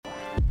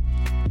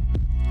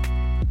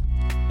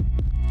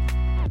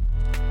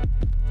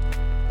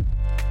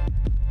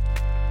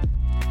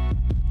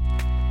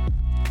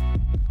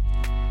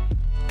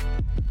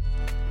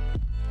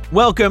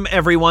Welcome,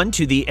 everyone,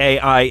 to the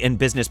AI and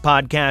Business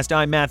Podcast.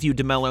 I'm Matthew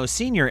DeMello,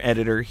 Senior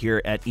Editor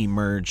here at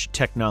Emerge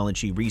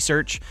Technology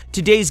Research.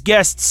 Today's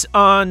guests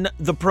on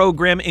the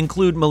program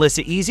include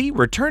Melissa Easy,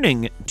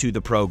 returning to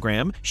the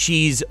program.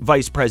 She's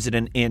Vice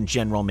President and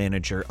General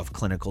Manager of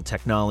Clinical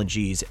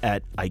Technologies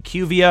at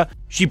IQVIA.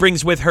 She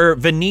brings with her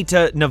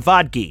Vinita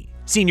Navadgi,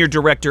 Senior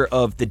Director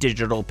of the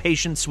Digital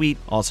Patient Suite,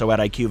 also at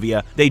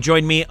IQVIA. They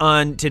joined me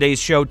on today's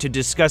show to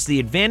discuss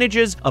the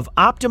advantages of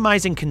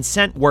optimizing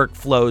consent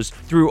workflows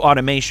through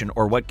automation,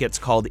 or what gets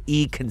called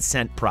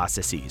eConsent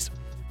processes.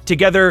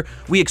 Together,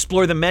 we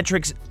explore the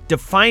metrics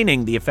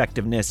defining the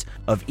effectiveness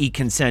of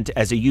eConsent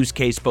as a use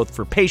case both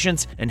for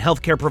patients and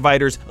healthcare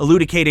providers,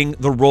 elucidating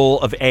the role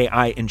of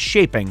AI in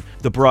shaping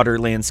the broader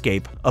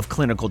landscape of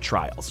clinical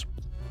trials.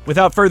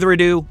 Without further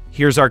ado,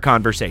 here's our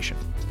conversation.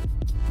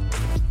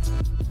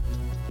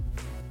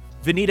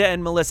 Vinita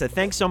and Melissa,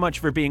 thanks so much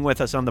for being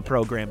with us on the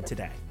program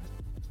today.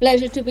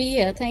 Pleasure to be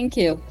here. Thank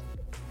you.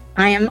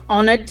 I am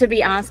honored to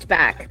be asked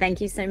back.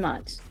 Thank you so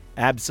much.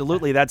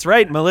 Absolutely. That's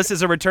right.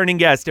 Melissa's a returning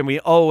guest, and we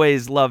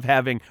always love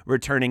having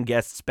returning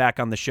guests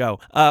back on the show.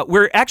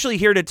 We're actually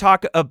here to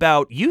talk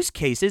about use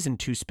cases in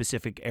two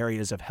specific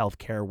areas of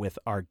healthcare with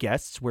our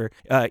guests. We're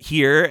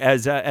here,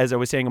 as I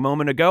was saying a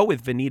moment ago,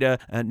 with Vinita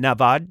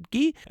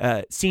Navadgi,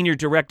 Senior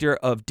Director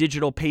of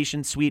Digital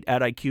Patient Suite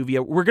at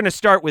IQVIA. We're going to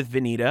start with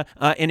Vinita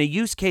in a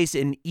use case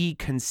in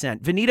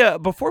eConsent. Vinita,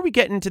 before we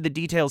get into the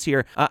details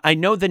here, I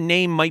know the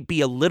name might be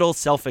a little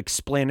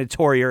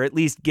self-explanatory, or at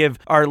least give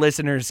our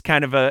listeners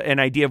kind of an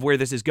idea of where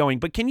this is going,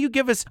 but can you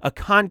give us a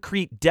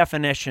concrete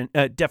definition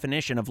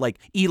of like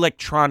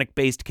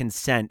electronic-based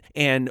consent,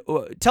 and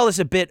tell us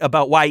a bit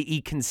about why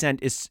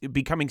eConsent is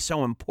becoming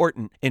so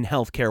important in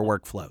healthcare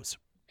workflows?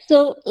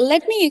 So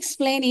let me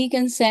explain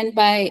eConsent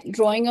by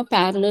drawing a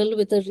parallel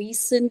with a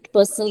recent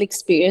personal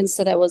experience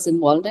that I was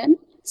involved in.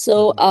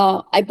 So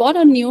I bought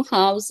a new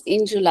house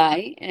in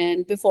July,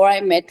 and before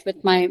I met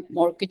with my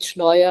mortgage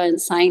lawyer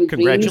and signed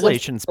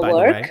congratulations, by the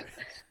way.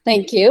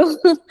 Thank you.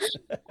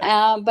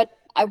 But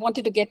I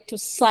wanted to get to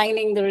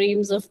signing the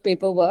reams of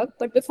paperwork.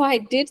 But before I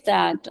did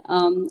that,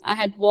 I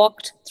had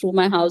walked through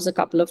my house a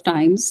couple of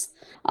times,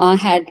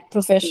 had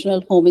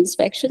professional home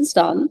inspections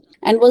done,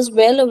 and was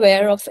well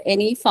aware of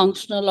any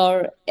functional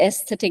or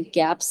aesthetic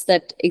gaps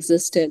that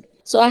existed.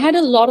 So I had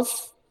a lot of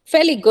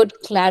fairly good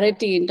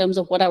clarity in terms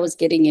of what I was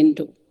getting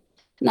into.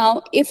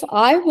 Now, if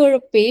I were a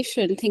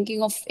patient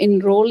thinking of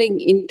enrolling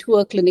into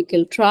a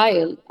clinical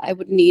trial, I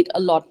would need a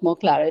lot more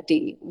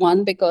clarity.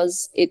 One,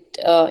 because it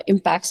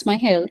impacts my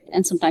health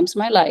and sometimes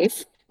my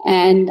life.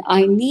 And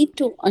I need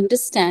to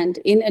understand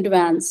in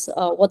advance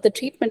what the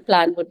treatment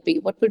plan would be,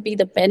 what would be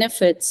the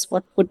benefits,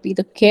 what would be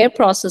the care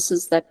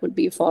processes that would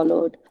be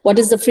followed, what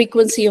is the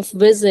frequency of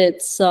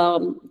visits,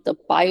 the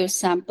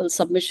biosample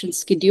submission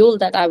schedule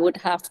that I would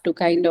have to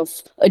kind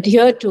of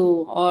adhere to,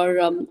 or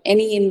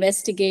any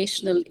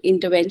investigational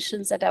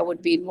interventions that I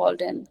would be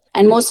involved in.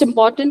 And most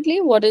importantly,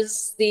 what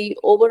is the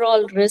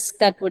overall risk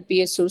that would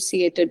be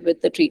associated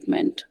with the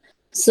treatment?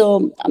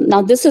 So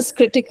now this is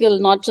critical,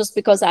 not just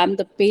because I'm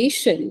the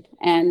patient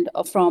and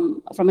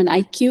from an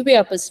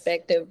IQVIA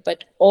perspective,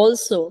 but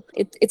also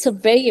it's a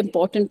very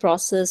important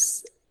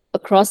process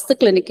across the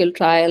clinical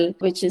trial,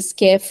 which is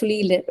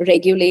carefully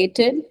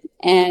regulated.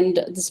 And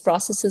this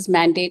process is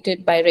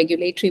mandated by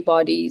regulatory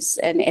bodies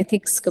and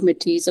ethics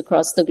committees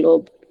across the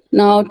globe.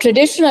 Now,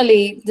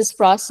 traditionally, this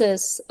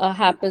process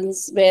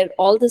happens where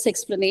all this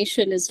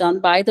explanation is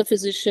done by the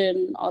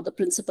physician or the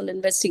principal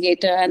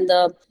investigator and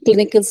the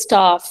clinical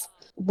staff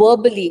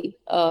verbally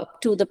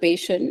to the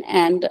patient,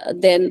 and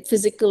then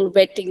physical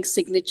vetting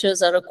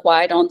signatures are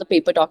required on the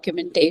paper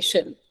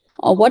documentation.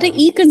 What an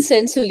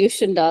eConsent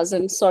solution does,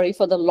 and sorry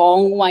for the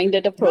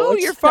long-winded approach. No,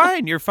 you're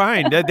fine. You're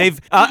fine.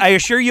 I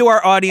assure you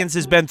our audience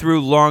has been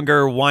through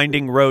longer,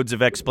 winding roads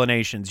of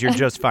explanations. You're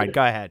just fine.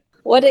 Go ahead.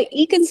 What an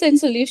eConsent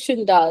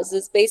solution does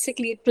is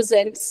basically it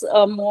presents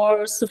a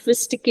more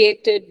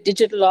sophisticated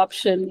digital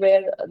option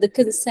where the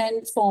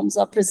consent forms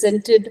are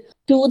presented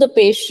to the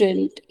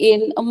patient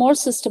in a more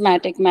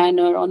systematic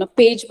manner on a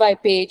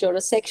page-by-page or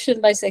a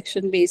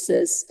section-by-section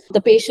basis.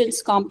 The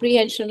patient's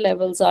comprehension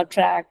levels are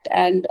tracked,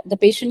 and the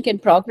patient can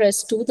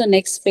progress to the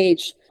next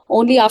page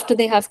only after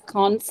they have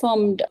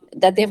confirmed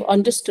that they've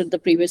understood the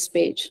previous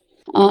page.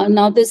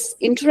 Now, this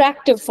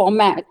interactive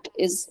format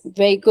is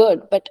very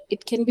good, but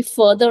it can be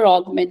further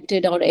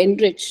augmented or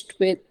enriched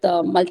with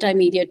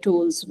multimedia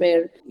tools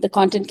where the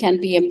content can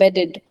be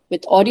embedded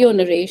with audio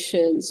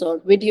narrations or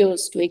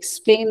videos to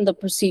explain the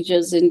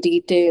procedures in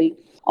detail,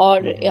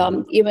 or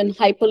even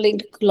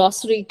hyperlinked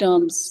glossary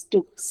terms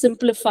to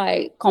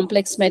simplify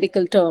complex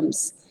medical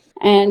terms.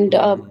 And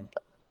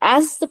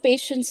as the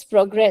patients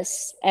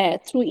progress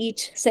through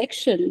each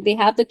section, they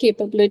have the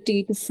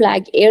capability to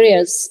flag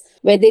areas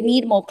where they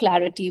need more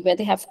clarity, where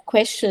they have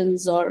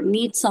questions or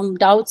need some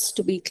doubts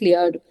to be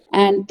cleared.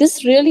 And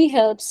this really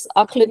helps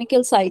our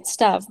clinical site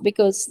staff,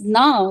 because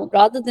now,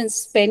 rather than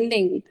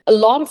spending a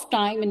lot of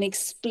time in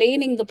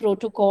explaining the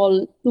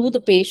protocol to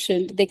the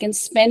patient, they can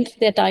spend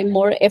their time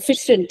more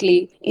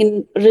efficiently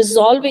in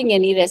resolving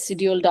any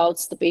residual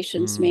doubts the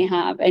patients may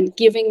have and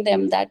giving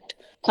them that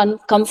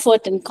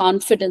comfort and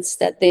confidence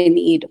that they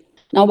need.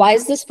 Now, why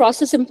is this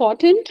process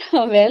important?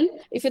 Well,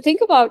 if you think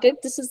about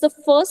it, this is the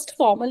first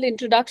formal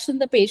introduction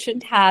the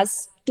patient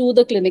has to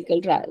the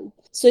clinical trial.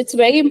 So it's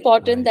very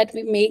important that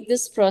we make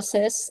this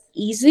process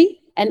easy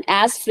and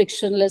as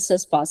frictionless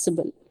as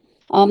possible.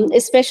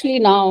 Especially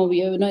now,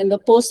 in the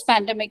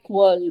post-pandemic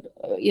world,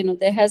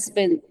 there has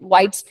been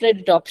widespread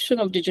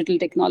adoption of digital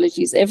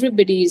technologies.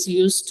 Everybody is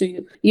used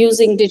to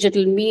using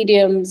digital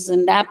mediums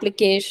and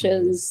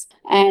applications,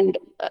 and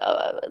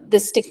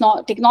this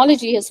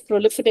technology has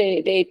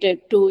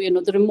proliferated to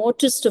the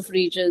remotest of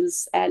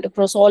regions and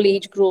across all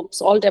age groups,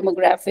 all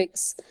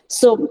demographics.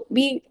 So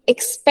we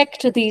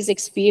expect these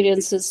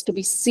experiences to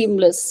be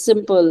seamless,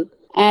 simple.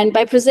 And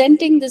by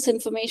presenting this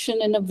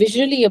information in a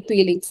visually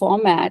appealing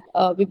format,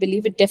 we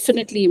believe it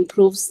definitely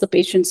improves the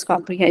patient's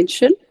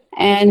comprehension.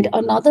 And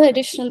another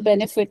additional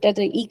benefit that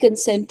the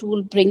eConsent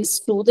tool brings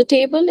to the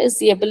table is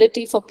the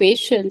ability for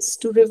patients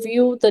to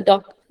review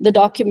the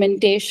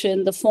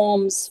documentation, the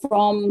forms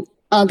from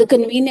the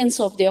convenience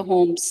of their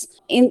homes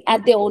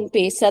at their own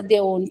pace, at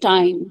their own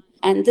time.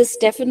 And this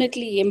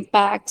definitely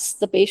impacts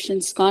the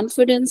patient's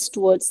confidence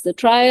towards the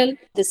trial.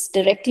 This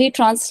directly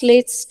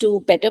translates to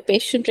better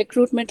patient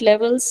recruitment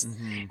levels,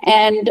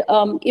 and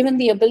even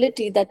the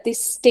ability that they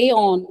stay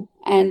on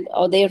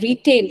or they're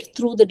retained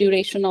through the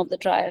duration of the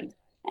trial.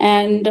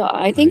 And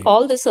I think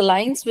all this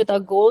aligns with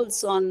our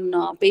goals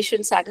on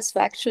patient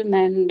satisfaction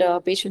and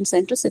patient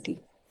centricity.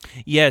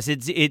 Yes,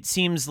 it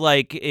seems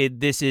like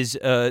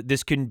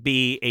this can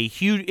be a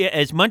huge,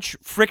 as much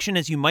friction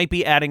as you might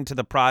be adding to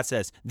the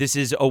process. This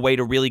is a way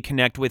to really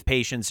connect with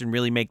patients and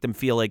really make them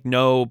feel like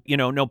no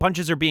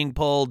punches are being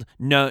pulled.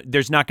 No,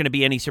 there's not going to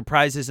be any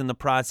surprises in the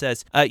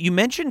process. You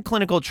mentioned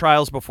clinical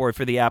trials before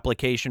for the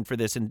application for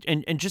this,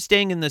 and just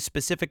staying in the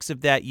specifics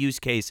of that use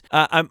case.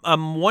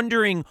 I'm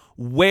wondering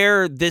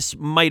where this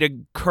might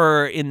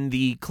occur in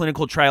the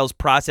clinical trials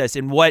process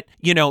and what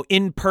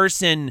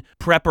in-person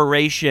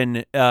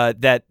preparation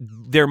that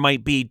there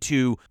might be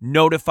to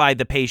notify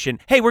the patient,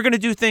 hey, we're going to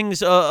do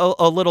things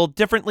a little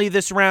differently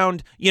this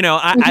round.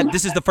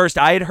 This is the first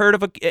I had heard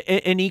of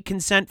an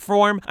e-consent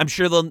form. I'm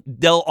sure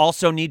they'll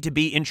also need to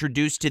be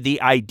introduced to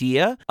the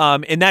idea.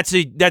 And that's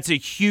a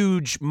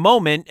huge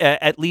moment,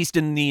 at least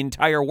in the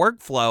entire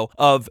workflow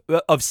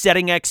of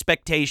setting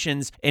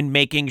expectations and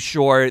making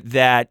sure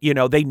that,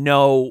 they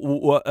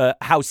know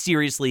how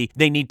seriously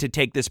they need to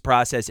take this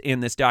process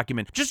in this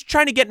document. Just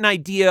trying to get an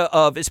idea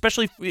of,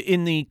 especially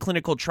in the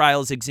clinical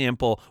trials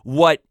example,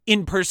 what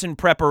in-person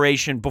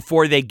preparation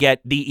before they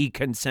get the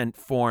e-consent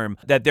form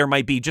that there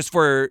might be, just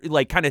for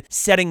kind of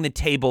setting the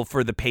table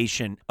for the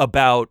patient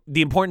about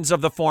the importance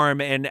of the form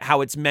and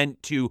how it's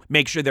meant to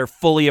make sure they're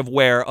fully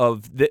aware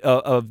of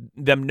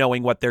them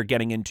knowing what they're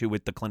getting into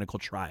with the clinical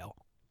trial.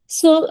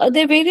 So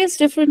there are various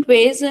different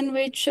ways in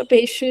which a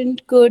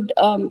patient could,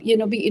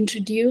 be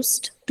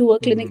introduced to a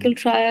clinical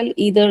trial.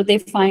 Either they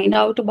find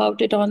out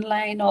about it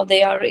online, or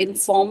they are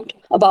informed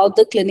about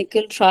the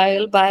clinical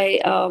trial by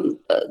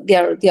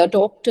their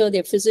doctor,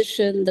 their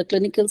physician, the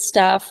clinical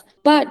staff.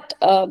 But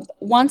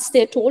once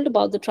they're told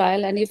about the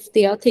trial, and if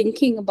they are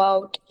thinking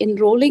about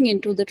enrolling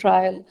into the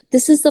trial,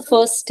 this is the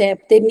first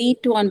step. They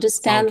need to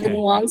understand the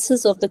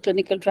nuances of the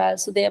clinical trial.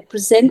 So they are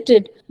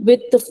presented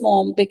with the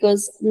form,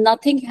 because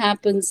nothing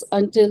happens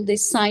until they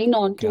sign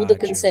on to the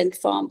consent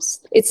forms.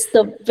 It's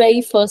the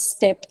very first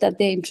step that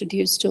they're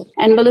introduced to.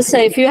 And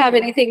Melissa, if you have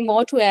anything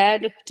more to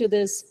add to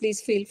this,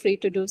 please feel free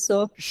to do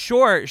so.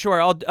 Sure.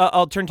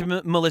 I'll turn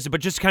to Melissa,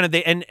 but just kind of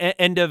the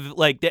end of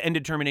the end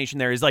determination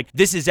there is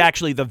this is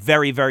actually the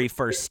very, very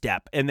first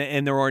step, and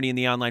they're already in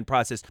the online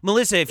process.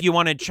 Melissa, if you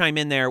want to chime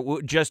in there,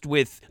 just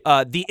with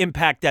the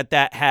impact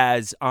that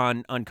has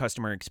on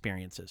customer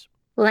experiences.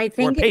 Well, I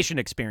think patient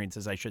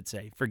experiences, I should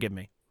say. Forgive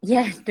me.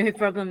 Yeah, no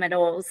problem at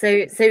all.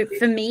 So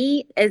for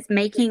me, as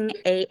making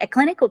a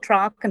clinical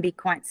trial can be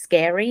quite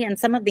scary, and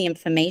some of the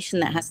information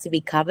that has to be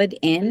covered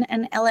in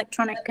an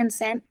electronic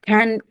consent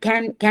can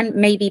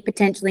maybe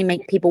potentially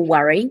make people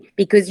worry,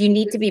 because you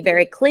need to be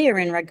very clear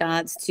in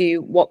regards to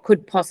what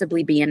could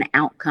possibly be an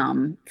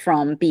outcome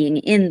from being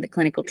in the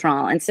clinical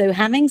trial. And so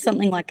having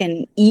something like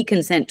an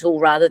e-consent tool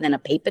rather than a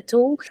paper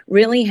tool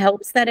really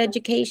helps that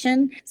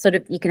education. Sort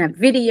of, you can have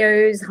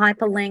videos,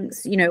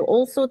 hyperlinks,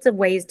 all sorts of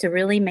ways to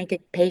really make a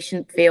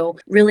patient feel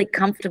really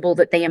comfortable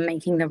that they are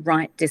making the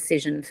right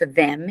decision for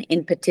them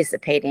in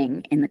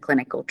participating in the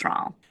clinical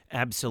trial.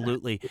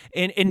 Absolutely.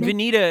 And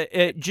Vinita,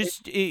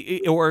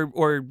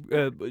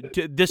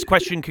 this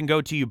question can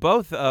go to you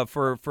both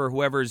for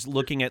whoever's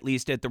looking at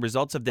least at the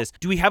results of this.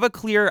 Do we have a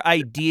clear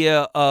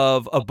idea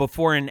of a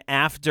before and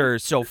after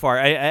so far?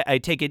 I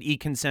take it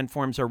eConsent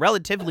forms are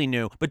relatively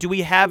new, but do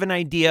we have an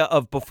idea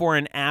of before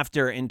and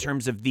after in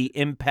terms of the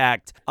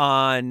impact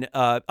on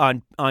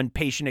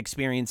patient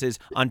experiences,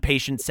 on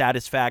patient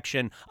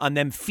satisfaction, on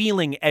them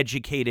feeling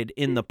educated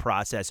in the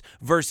process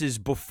versus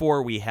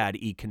before we had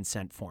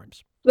eConsent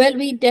forms? Well,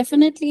 we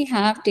definitely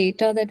have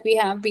data that we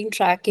have been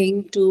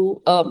tracking to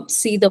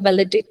see the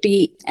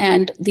validity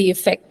and the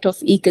effect of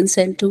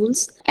e-consent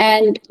tools.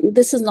 And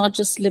this is not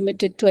just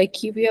limited to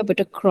IQVIA, but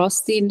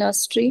across the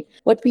industry.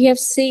 What we have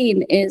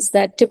seen is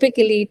that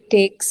typically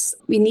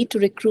we need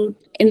to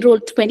enroll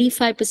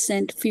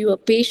 25% fewer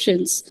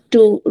patients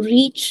to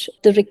reach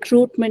the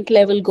recruitment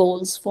level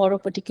goals for a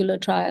particular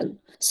trial.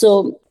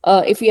 So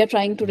if we are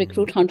trying to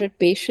recruit 100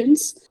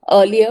 patients,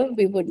 earlier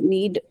we would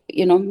need,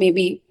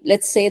 maybe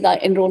let's say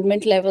the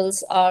enrollment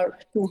levels are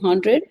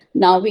 200.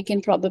 Now we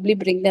can probably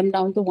bring them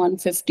down to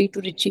 150 to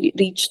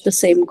reach the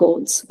same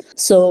goals.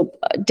 So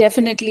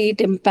definitely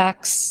it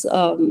impacts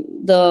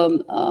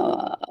the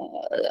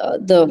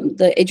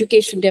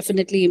education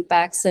definitely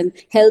impacts and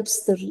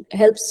helps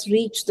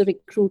reach the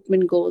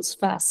recruitment goals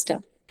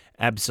faster.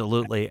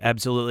 Absolutely.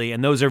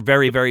 And those are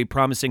very, very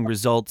promising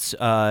results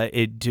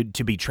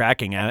to be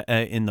tracking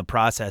in the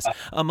process.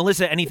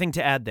 Melissa, anything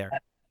to add there?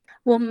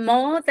 Well,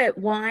 more that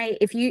why,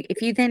 if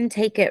you then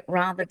take it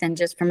rather than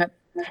just from a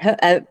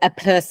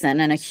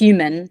person and a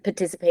human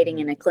participating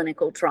in a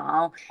clinical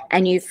trial,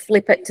 and you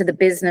flip it to the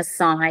business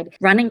side,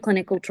 running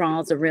clinical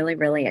trials are really,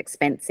 really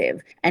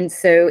expensive. And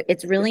so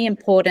it's really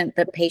important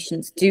that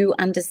patients do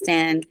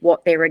understand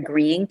what they're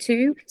agreeing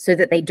to so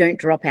that they don't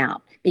drop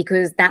out.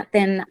 Because that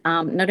then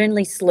not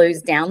only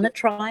slows down the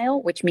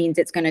trial, which means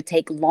it's going to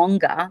take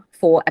longer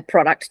for a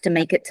product to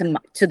make it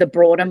to the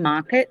broader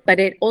market, but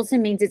it also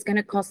means it's going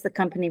to cost the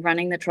company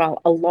running the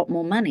trial a lot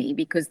more money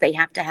because they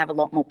have to have a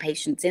lot more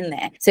patients in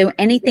there. So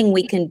anything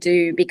we can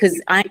do, because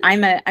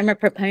I'm a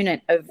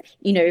proponent of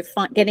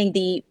getting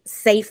the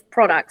safe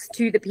products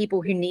to the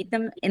people who need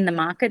them in the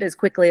market as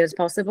quickly as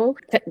possible.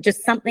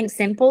 Just something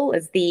simple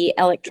as the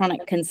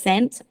electronic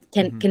consent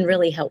can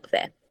really help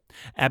there.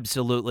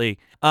 Absolutely.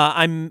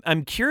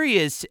 I'm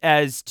curious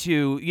as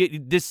to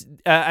this.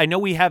 I know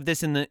we have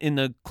this in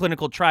the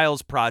clinical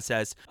trials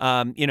process.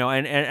 And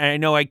I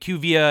know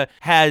IQVIA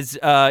has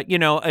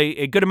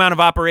a good amount of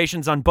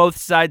operations on both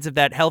sides of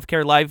that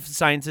healthcare life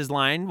sciences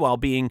line, while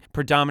being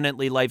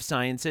predominantly life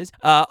sciences.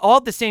 All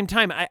at the same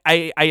time,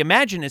 I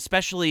imagine,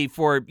 especially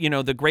for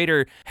the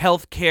greater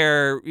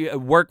healthcare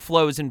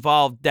workflows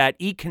involved, that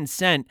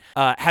eConsent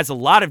has a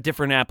lot of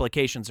different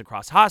applications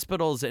across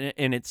hospitals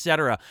and et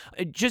cetera.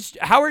 Just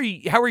how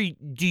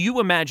do you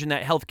imagine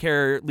that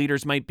healthcare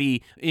leaders might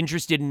be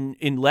interested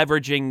in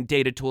leveraging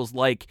data tools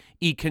like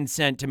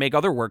eConsent to make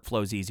other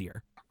workflows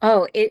easier?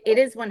 Oh, it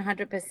is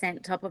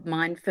 100% top of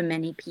mind for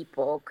many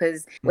people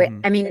because,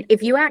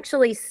 if you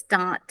actually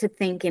start to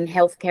think in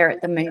healthcare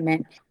at the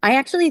moment, I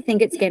actually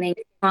think it's getting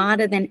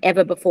harder than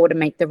ever before to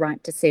make the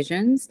right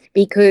decisions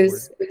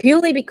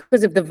purely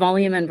because of the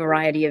volume and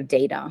variety of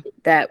data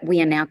that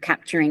we are now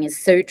capturing is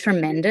so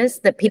tremendous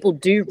that people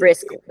do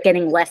risk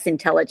getting less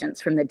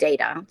intelligence from the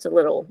data. It's a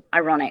little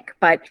ironic,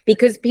 but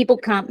because people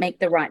can't make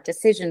the right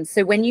decisions.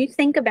 So when you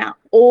think about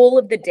all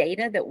of the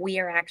data that we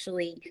are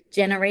actually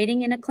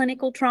generating in a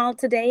clinical trial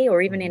today,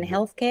 or even in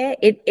healthcare,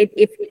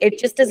 it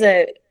just as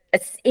an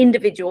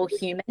individual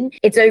human,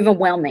 it's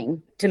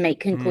overwhelming to make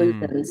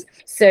conclusions.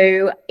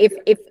 So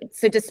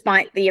so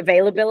despite the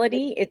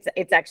availability,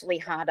 it's actually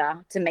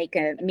harder to make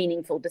a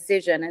meaningful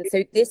decision. And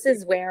so this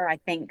is where I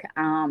think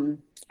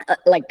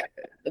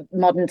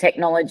modern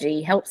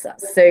technology helps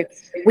us. So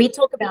we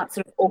talk about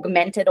sort of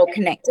augmented or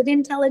connected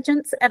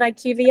intelligence at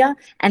IQVIA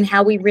and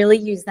how we really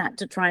use that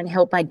to try and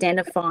help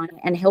identify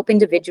and help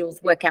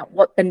individuals work out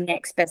what the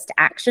next best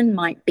action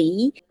might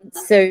be.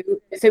 So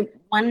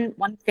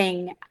one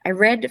thing I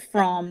read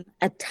from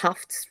a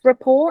Tufts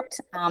report,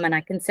 and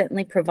I can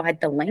certainly provide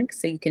the link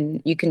so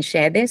you can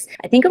share this.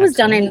 I think it was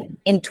done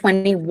in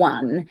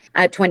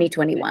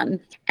 2021,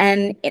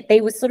 and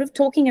they were sort of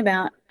talking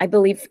about, I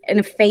believe, in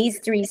a phase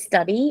 3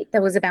 study,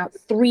 there was about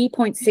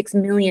 3.6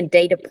 million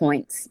data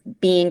points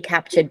being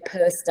captured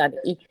per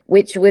study,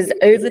 which was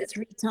over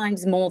 3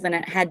 times more than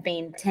it had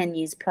been 10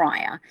 years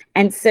prior.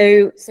 And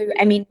so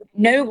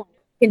no one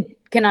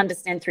can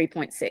understand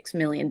 3.6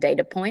 million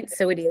data points.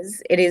 So it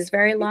is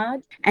very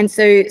large. And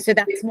so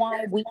that's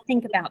why we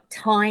think about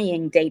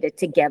tying data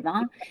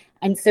together.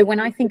 And so when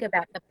I think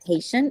about the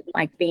patient,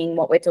 like being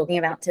what we're talking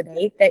about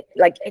today, that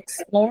like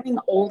exploring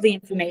all the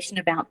information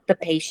about the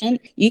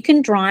patient, you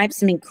can drive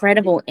some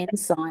incredible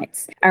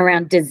insights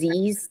around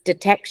disease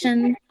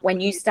detection.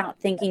 When you start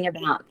thinking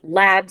about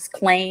labs,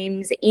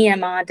 claims,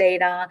 EMR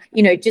data,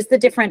 just the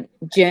different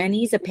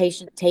journeys a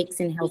patient takes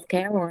in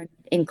healthcare or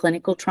in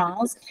clinical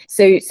trials.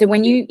 So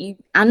when you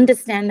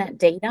understand that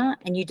data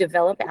and you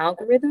develop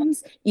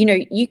algorithms,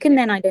 you can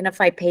then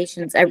identify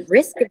patients at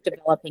risk of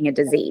developing a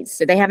disease.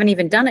 So they haven't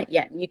even done it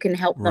yet. You can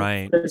help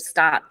them sort of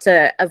start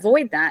to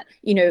avoid that.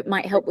 It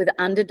might help with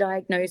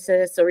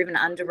underdiagnosis or even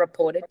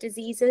underreported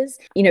diseases,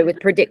 with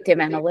predictive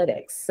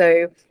analytics.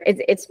 So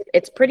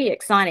it's pretty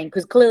exciting,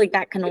 because clearly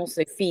that can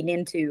also feed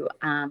into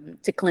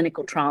to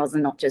clinical trials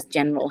and not just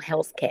general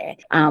healthcare.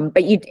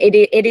 But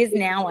it is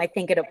now, I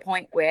think, at a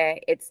point where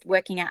it's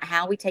working out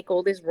how we take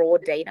all this raw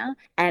data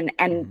and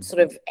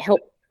sort of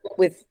help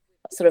with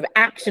sort of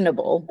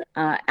actionable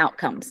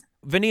outcomes.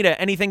 Vinita,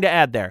 anything to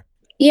add there?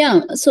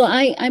 Yeah, so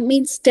I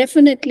mean, it's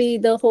definitely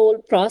the whole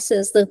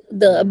process,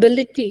 the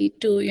ability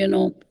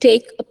to,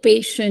 take a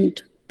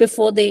patient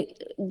before they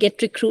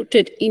get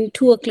recruited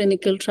into a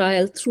clinical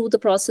trial, through the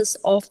process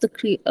of the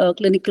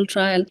clinical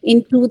trial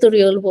into the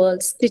real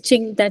world,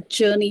 stitching that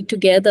journey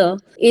together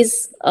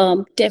is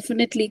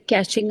definitely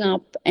catching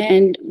up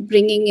and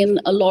bringing in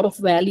a lot of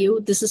value.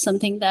 This is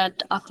something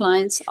that our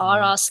clients are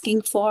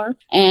asking for,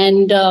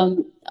 and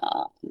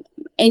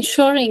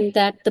ensuring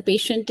that the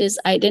patient is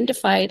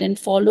identified and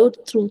followed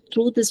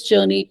through this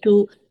journey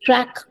to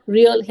track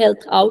real health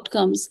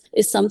outcomes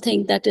is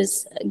something that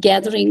is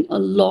gathering a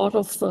lot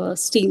of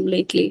steam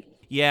lately.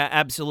 Yeah,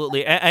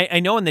 absolutely. I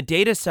know on the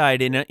data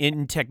side,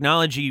 in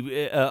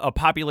technology, a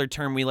popular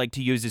term we like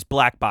to use is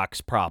black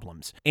box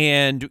problems.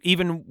 And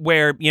even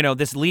where,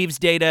 this leaves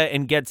data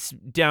and gets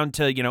down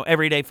to,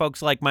 everyday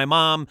folks like my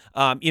mom,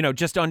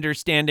 just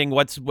understanding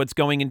what's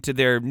going into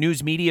their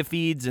news media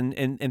feeds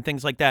and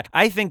things like that.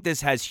 I think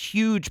this has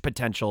huge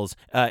potentials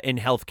in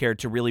healthcare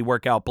to really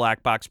work out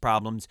black box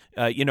problems,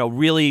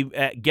 really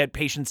get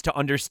patients to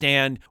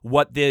understand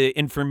what the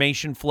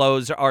information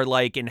flows are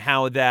like and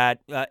how that,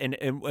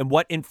 and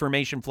what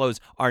information flows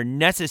are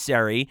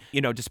necessary,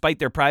 despite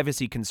their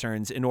privacy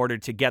concerns, in order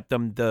to get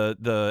them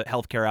the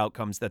healthcare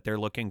outcomes that they're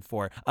looking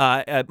for.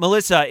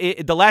 Melissa,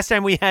 the last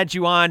time we had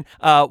you on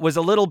was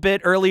a little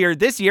bit earlier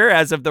this year,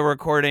 as of the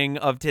recording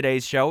of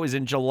today's show, is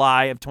in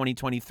July of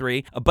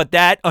 2023. But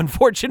that,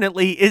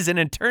 unfortunately, is an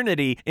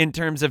eternity in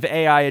terms of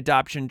AI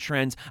adoption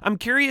trends. I'm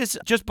curious,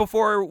 just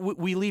before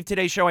we leave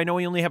today's show, I know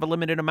we only have a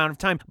limited amount of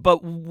time,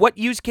 but what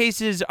use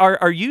cases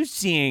are you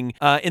seeing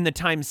in the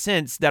time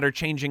since that are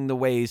changing the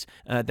ways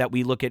that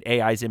we look at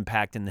AI's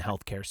impact in the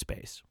healthcare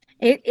space?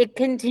 It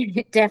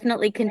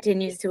definitely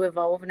continues to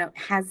evolve, and it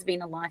has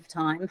been a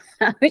lifetime,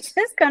 which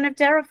is kind of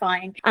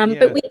terrifying.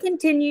 But we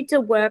continue to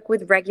work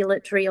with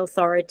regulatory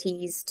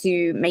authorities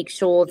to make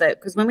sure that,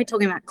 because when we're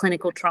talking about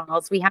clinical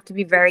trials, we have to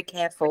be very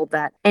careful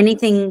that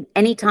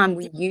anytime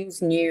we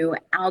use new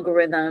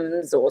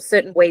algorithms or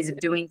certain ways of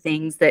doing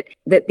things, that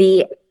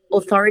the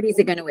authorities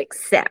are going to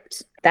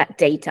accept that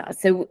data.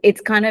 So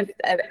it's kind of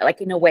like,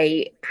 in a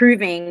way,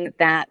 proving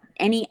that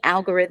any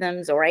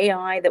algorithms or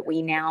AI that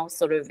we now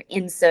sort of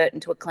insert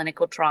into a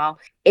clinical trial,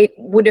 it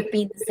would have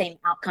been the same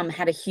outcome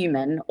had a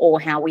human, or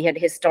how we had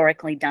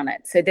historically done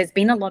it. So there's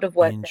been a lot of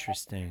work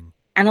Interesting.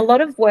 And a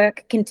lot of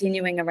work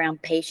continuing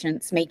around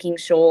patients, making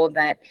sure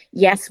that,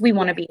 yes, we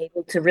want to be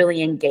able to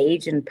really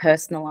engage and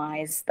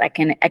personalize like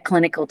a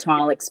clinical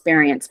trial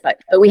experience, but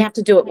we have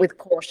to do it with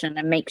caution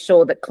and make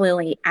sure that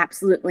clearly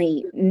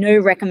absolutely no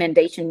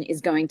recommendation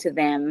is going to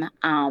them,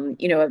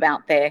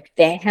 about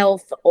their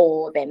health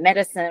or their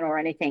medicine or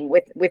anything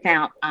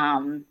without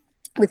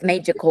with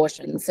major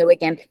caution. So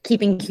again,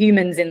 keeping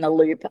humans in the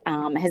loop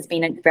has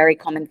been a very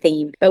common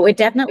theme, but we're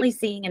definitely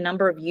seeing a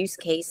number of use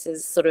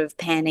cases sort of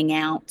panning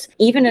out,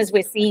 even as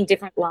we're seeing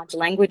different large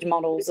language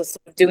models are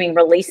sort of doing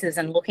releases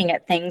and looking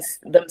at things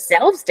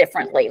themselves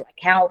differently, like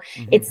how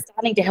it's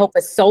starting to help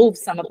us solve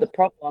some of the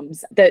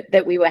problems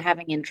that we were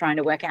having in trying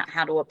to work out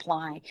how to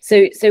apply.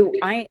 So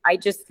I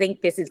just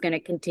think this is going to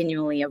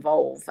continually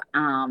evolve.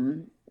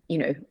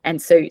 And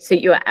so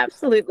you're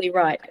absolutely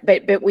right.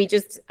 But we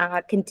just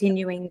are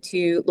continuing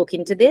to look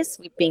into this.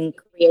 We've been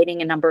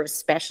creating a number of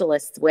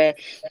specialists where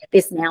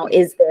this now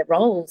is their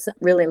roles,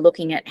 really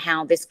looking at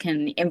how this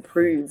can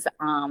improve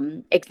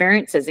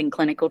experiences in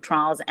clinical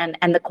trials and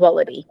the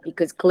quality,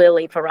 because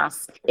clearly for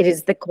us, it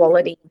is the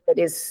quality that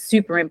is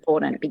super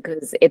important,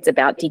 because it's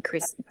about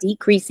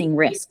decreasing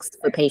risks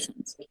for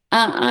patients.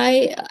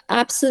 I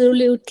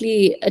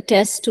absolutely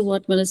attest to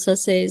what Melissa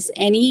says.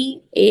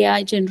 Any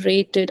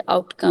AI-generated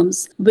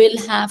outcomes will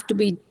have to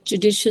be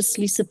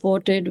judiciously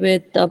supported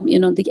with,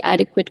 the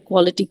adequate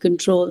quality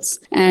controls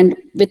and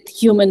with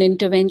human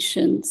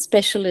intervention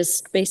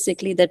specialists,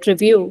 basically, that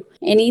review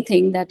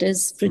anything that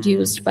is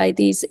produced by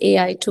these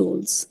AI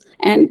tools.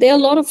 And there are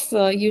a lot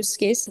of use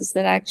cases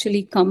that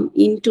actually come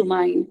into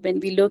mind when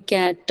we look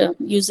at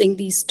using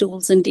these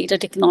tools and data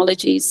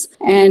technologies.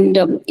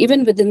 And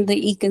even within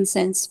the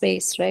eConsent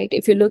space, right?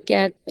 If you look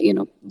at,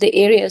 the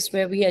areas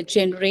where we are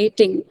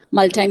generating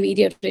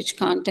multimedia-rich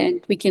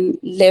content, we can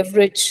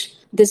leverage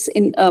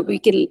we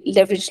can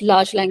leverage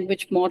large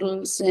language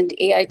models and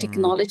AI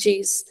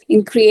technologies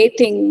in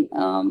creating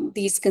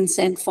these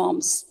consent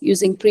forms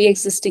using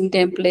pre-existing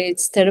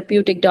templates,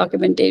 therapeutic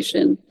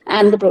documentation,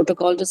 and the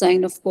protocol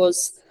design, of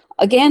course.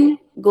 Again,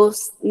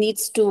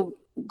 needs to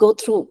go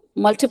through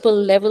multiple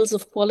levels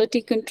of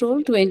quality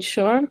control to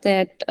ensure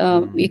that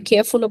we're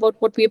careful about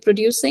what we're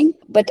producing.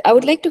 But I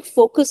would like to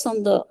focus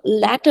on the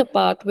latter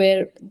part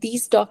where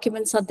these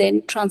documents are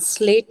then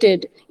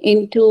translated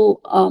into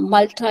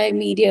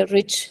multimedia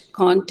rich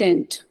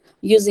content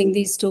using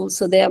these tools.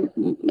 So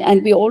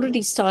and we're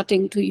already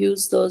starting to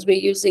use those. We're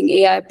using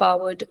AI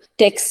powered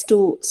text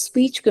to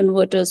speech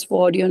converters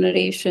for audio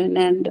narration.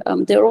 And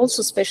there are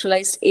also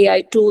specialized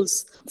AI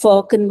tools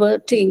for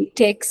converting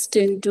text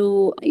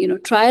into,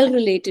 trial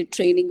related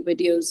training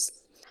videos.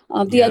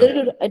 The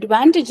other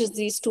advantages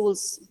these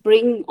tools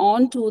bring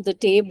onto the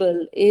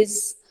table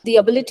is the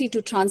ability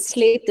to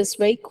translate this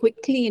very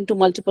quickly into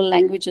multiple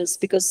languages,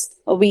 because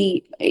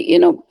we,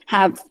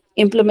 have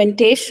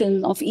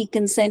implementation of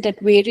eConsent at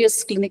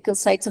various clinical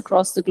sites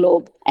across the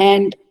globe.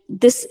 And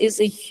this is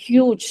a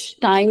huge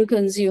time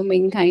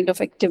consuming kind of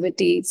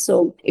activity.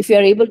 So if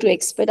you're able to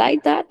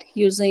expedite that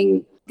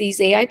using these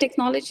AI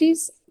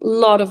technologies, a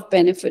lot of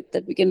benefit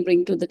that we can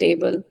bring to the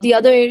table. The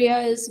other area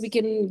is we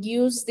can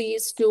use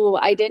these to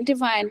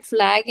identify and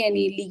flag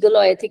any legal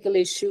or ethical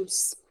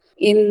issues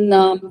in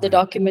the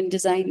document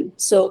design.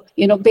 So,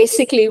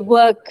 basically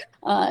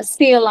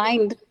stay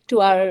aligned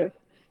to our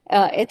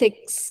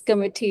ethics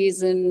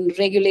committees and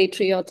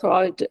regulatory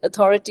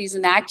authorities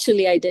and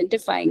actually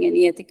identifying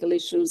any ethical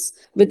issues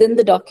within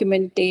the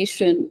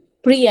documentation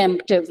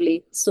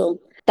preemptively. So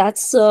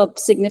that's a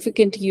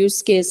significant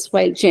use case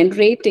while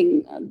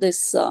generating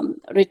this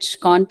rich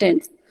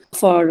content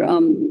for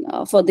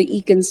the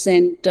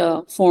e-consent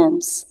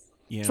forms.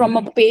 Yeah. From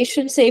a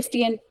patient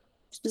safety and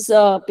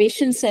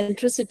patient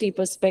centricity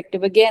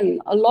perspective, again,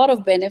 a lot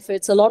of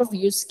benefits, a lot of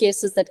use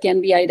cases that can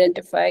be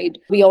identified.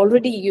 We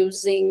already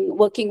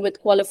working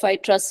with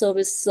qualified trust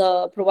service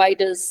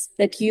providers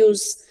that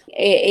use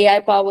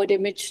AI-powered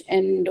image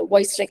and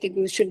voice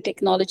recognition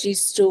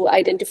technologies to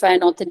identify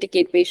and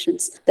authenticate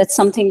patients. That's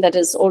something that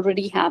is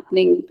already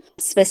happening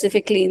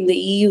specifically in the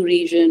EU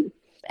region.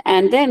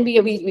 And then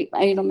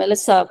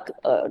Melissa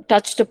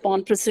touched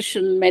upon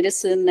precision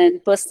medicine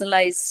and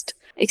personalized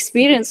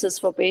experiences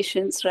for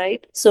patients,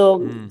 right? So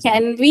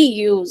can we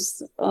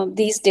use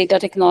these data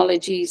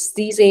technologies,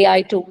 these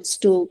AI tools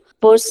to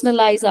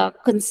personalize our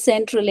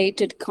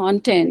consent-related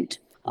content,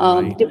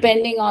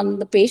 depending on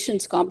the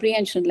patient's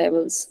comprehension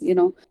levels,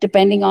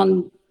 depending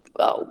on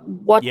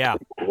what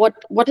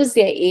is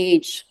their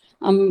age.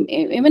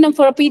 Even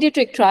for a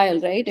pediatric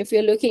trial, right? If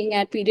you're looking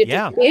at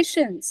pediatric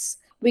patients,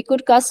 we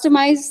could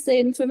customize the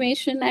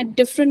information at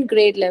different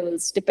grade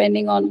levels,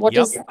 depending on what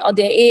is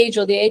their age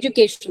or their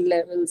education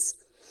levels.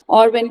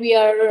 Or when we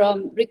are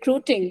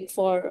recruiting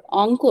for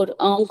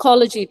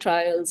oncology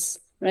trials,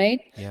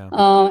 right? Yeah.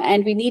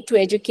 And we need to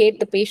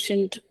educate the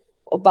patient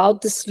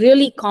about this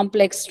really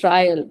complex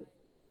trial.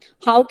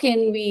 How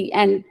can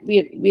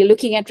we're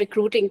looking at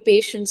recruiting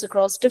patients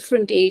across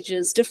different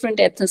ages, different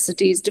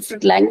ethnicities,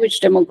 different language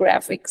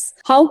demographics.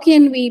 How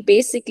can we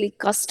basically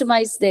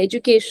customize the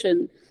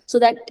education so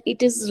that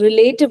it is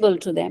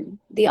relatable to them,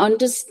 they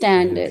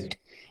understand it,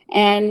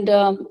 and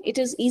it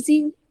is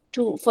easy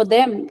for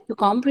them to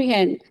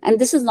comprehend. And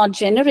this is not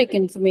generic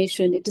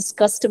information, it is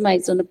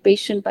customized on a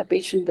patient by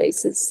patient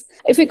basis.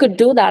 If we could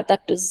do that,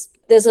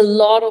 there's a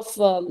lot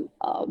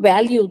of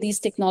value these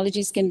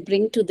technologies can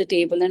bring to the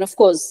table. And of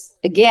course,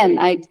 again,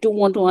 I do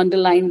want to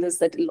underline this,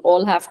 that it'll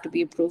all have to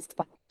be approved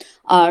by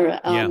our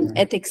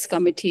ethics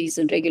committees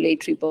and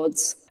regulatory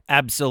boards.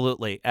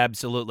 Absolutely.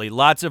 Absolutely.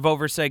 Lots of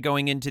oversight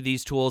going into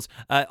these tools.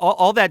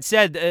 All that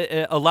said,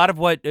 a lot of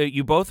what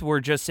you both were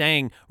just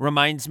saying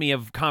reminds me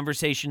of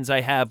conversations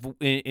I have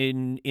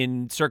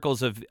in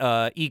circles of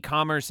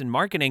e-commerce and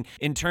marketing,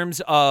 in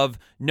terms of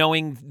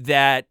knowing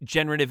that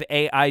generative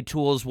AI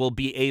tools will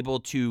be able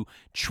to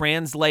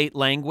translate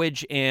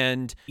language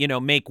and,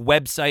 make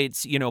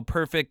websites,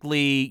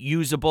 perfectly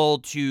usable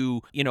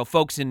to,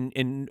 folks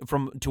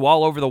to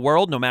all over the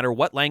world, no matter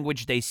what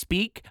language they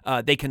speak.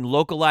 They can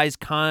localize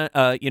content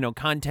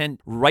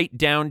right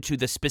down to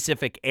the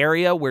specific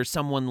area where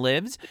someone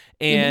lives.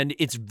 And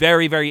it's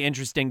very, very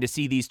interesting to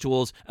see these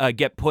tools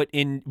get put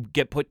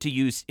to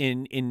use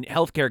in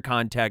healthcare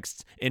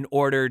contexts in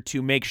order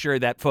to make sure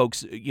that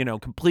folks,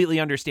 completely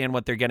understand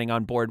what they're getting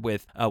on board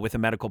with a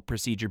medical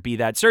procedure, be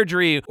that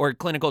surgery or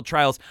clinical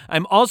trials.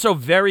 I'm also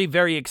very,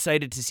 very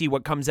excited to see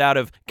what comes out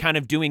of kind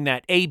of doing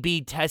that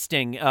A/B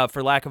testing,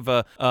 for lack of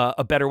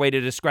a better way to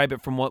describe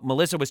it, from what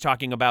Melissa was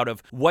talking about,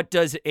 of what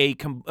does a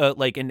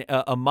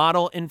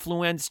model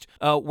influenced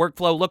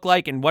workflow look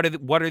like, and what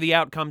are the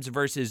outcomes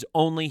versus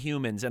only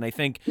humans. And I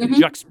think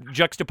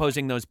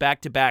juxtaposing those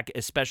back to back,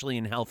 especially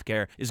in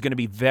healthcare, is going to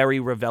be very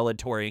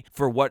revelatory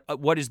for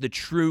what is the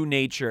true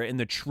nature and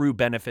the true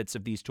benefits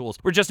of these tools.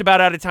 We're just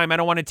about out of time. I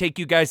don't want to take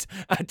you guys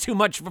too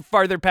much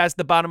farther past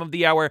the bottom of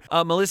the hour.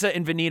 Melissa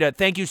and Vinita,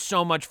 thank you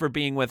so much for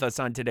being with us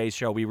on today's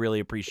show. We really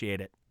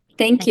appreciate it.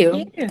 Thank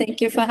you.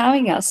 Thank you for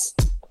having us.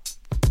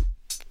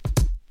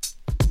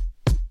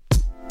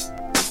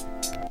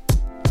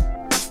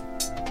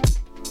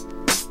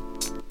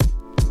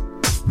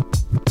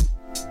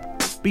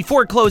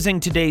 Before closing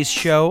today's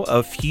show,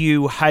 a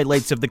few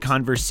highlights of the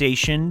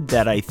conversation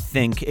that I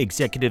think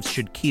executives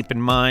should keep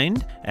in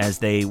mind as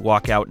they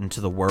walk out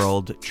into the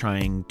world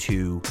trying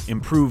to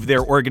improve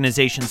their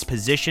organization's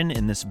position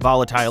in this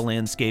volatile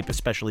landscape,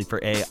 especially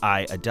for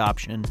AI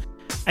adoption.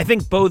 I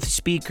think both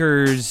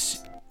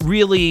speakers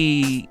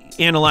really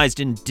analyzed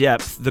in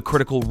depth the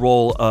critical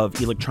role of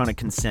electronic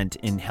consent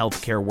in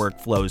healthcare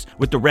workflows,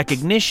 with the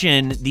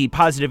recognition the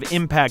positive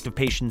impact of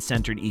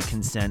patient-centered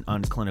eConsent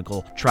on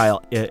clinical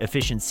trial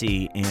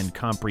efficiency and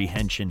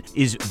comprehension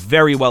is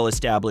very well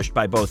established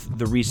by both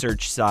the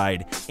research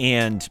side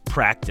and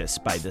practice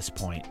by this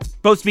point.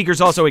 Both speakers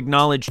also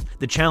acknowledged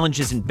the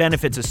challenges and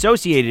benefits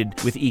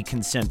associated with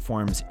eConsent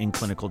forms in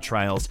clinical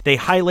trials. They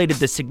highlighted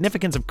the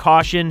significance of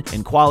caution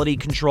and quality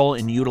control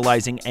in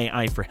utilizing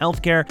AI for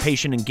healthcare,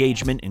 patient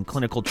engagement in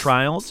clinical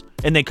trials,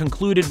 and they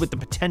concluded with the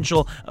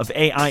potential of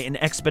AI in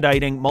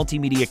expediting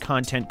multimedia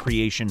content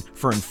creation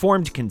for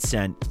informed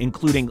consent,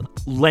 including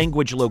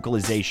language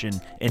localization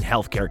in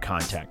healthcare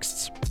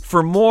contexts.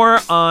 For more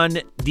on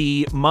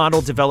the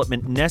model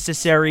development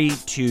necessary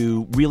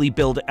to really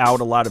build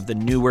out a lot of the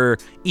newer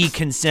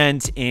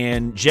eConsent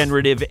and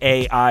generative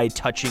AI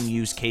touching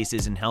use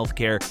cases in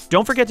healthcare,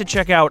 don't forget to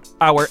check out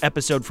our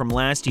episode from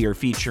last year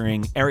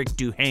featuring Eric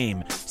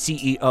Duhaime,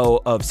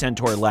 CEO of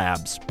Centaur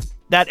Labs.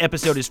 That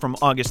episode is from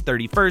August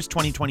 31st,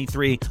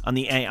 2023 on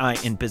the AI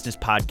in Business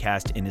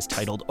podcast and is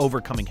titled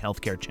Overcoming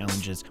Healthcare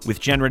Challenges with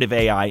Generative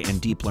AI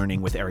and Deep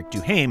Learning with Eric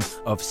Duhaime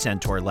of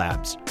Centaur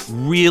Labs.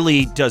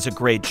 Really does a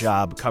great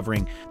job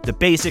covering the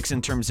basics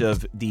in terms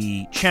of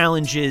the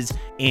challenges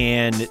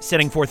and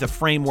setting forth a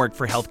framework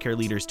for healthcare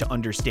leaders to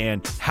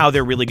understand how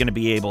they're really going to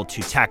be able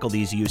to tackle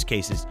these use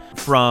cases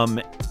from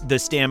the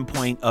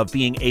standpoint of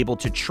being able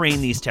to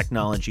train these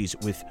technologies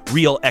with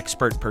real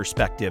expert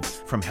perspective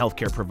from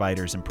healthcare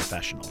providers and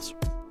professionals.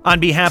 On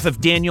behalf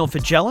of Daniel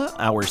Fagella,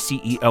 our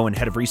CEO and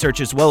head of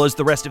research, as well as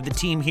the rest of the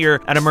team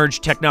here at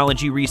Emerge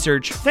Technology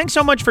Research, thanks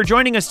so much for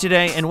joining us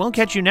today, and we'll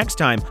catch you next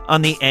time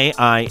on the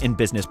AI in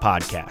Business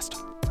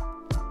podcast.